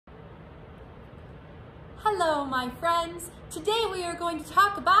Hello, my friends. Today we are going to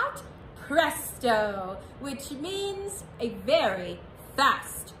talk about Presto, which means a very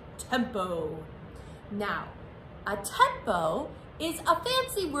fast tempo. Now, a tempo is a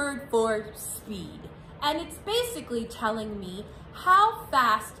fancy word for speed, and it's basically telling me how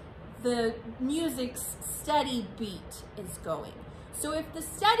fast the music's steady beat is going. So if the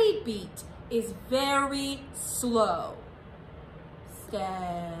steady beat is very slow,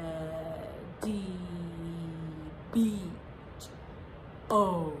 steady beat,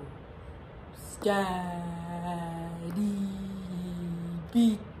 oh, steady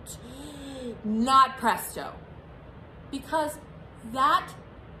beat, not presto, because that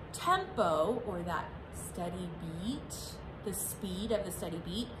tempo or that steady beat, the speed of the steady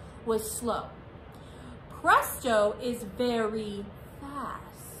beat was slow. Presto is very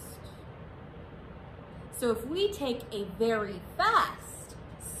fast. So if we take a very fast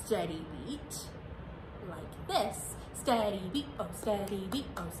steady beat, like this, steady beat, oh steady beat,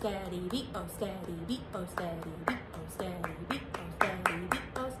 oh steady beat, oh steady beat, oh steady beat, oh steady beat, oh steady beat,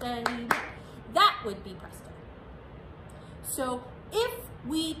 oh steady beat, that would be presto. So if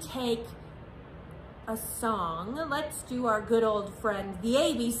we take a song, let's do our good old friend, the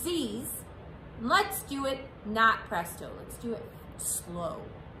ABCs, let's do it not presto, let's do it slow.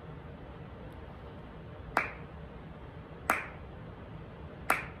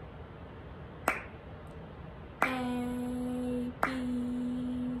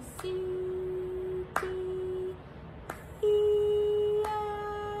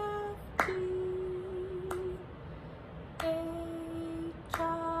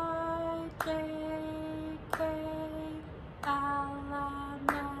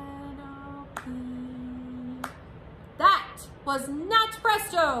 That was not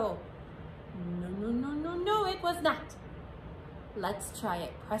presto. No, it was not. Let's try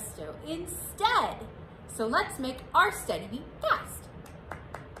it presto instead. So let's make our steady beat fast.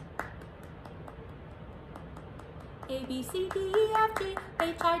 A, B, C, D, E, F, G,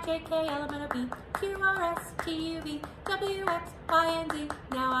 H, I, J, K, L, M, N, O, P, Q, R, S, T, U, V, W, X, Y, and Z.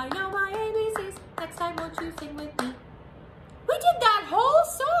 Now I know my ABCs. Next time won't you sing with me? We did that whole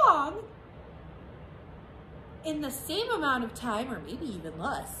song in the same amount of time, or maybe even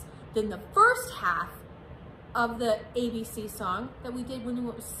less, than the first half of the ABC song that we did when it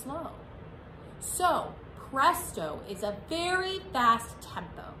was slow. So, presto is a very fast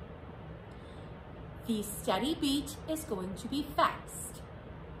tempo. The steady beat is going to be fast,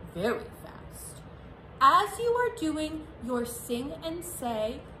 very fast. As you are doing your sing and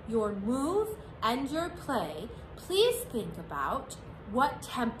say, your move and your play, please think about what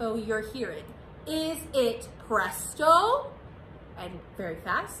tempo you're hearing. Is it presto and very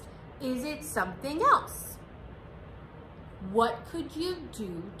fast? Is it something else? What could you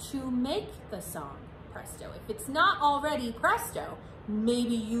do to make the song presto? If it's not already presto,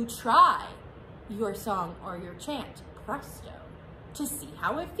 maybe you try your song or your chant presto to see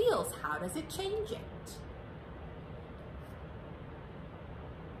how it feels. How does it change it?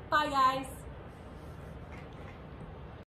 Bye, guys.